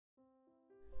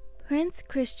Prince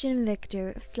Christian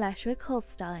Victor of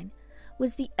Schleswig-Holstein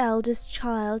was the eldest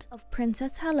child of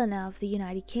Princess Helena of the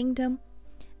United Kingdom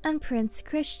and Prince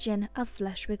Christian of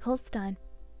Schleswig-Holstein.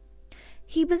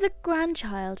 He was a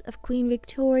grandchild of Queen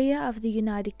Victoria of the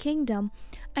United Kingdom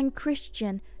and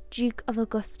Christian, Duke of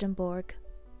Augustenburg.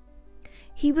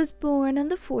 He was born on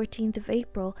the 14th of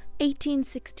April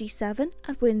 1867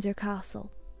 at Windsor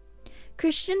Castle.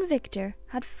 Christian Victor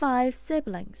had 5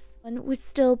 siblings. One was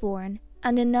stillborn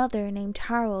and another named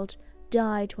Harold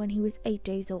died when he was 8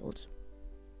 days old.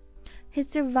 His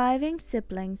surviving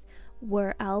siblings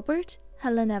were Albert,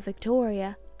 Helena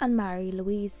Victoria and Mary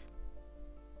Louise.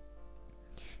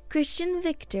 Christian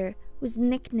Victor was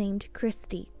nicknamed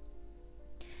Christy.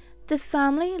 The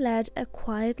family led a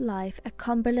quiet life at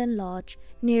Cumberland Lodge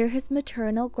near his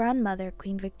maternal grandmother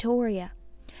Queen Victoria,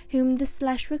 whom the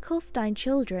Schleswig-Holstein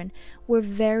children were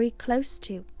very close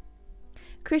to.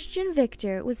 Christian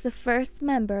Victor was the first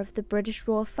member of the British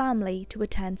royal family to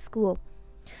attend school,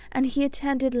 and he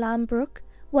attended Lambrook,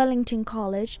 Wellington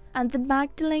College and the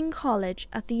Magdalen College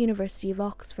at the University of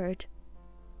Oxford.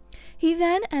 He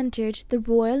then entered the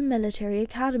Royal Military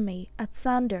Academy at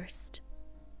Sandhurst.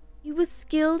 He was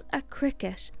skilled at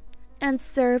cricket and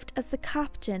served as the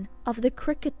captain of the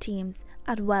cricket teams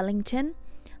at Wellington,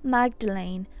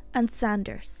 Magdalen and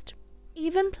Sandhurst. He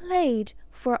even played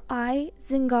for I.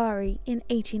 Zingari in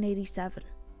 1887.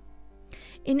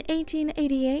 In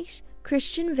 1888,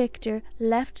 Christian Victor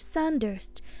left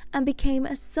Sandhurst and became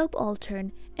a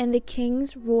subaltern in the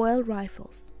King's Royal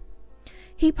Rifles.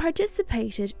 He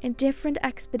participated in different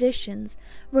expeditions,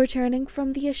 returning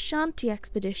from the Ashanti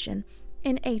expedition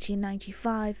in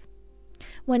 1895.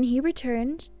 When he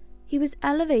returned, he was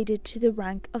elevated to the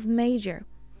rank of Major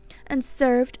and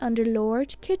served under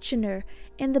Lord Kitchener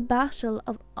in the Battle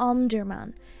of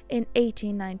Omdurman in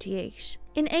 1898.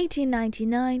 In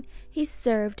 1899, he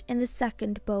served in the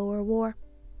Second Boer War.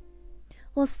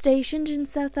 While stationed in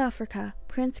South Africa,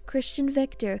 Prince Christian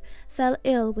Victor fell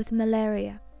ill with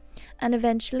malaria and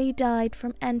eventually died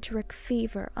from enteric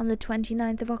fever on the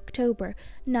 29th of October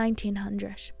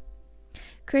 1900.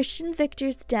 Christian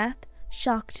Victor's death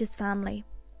shocked his family.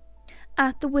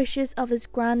 At the wishes of his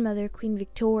grandmother Queen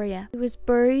Victoria, he was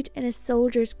buried in a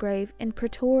soldier's grave in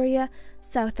Pretoria,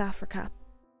 South Africa.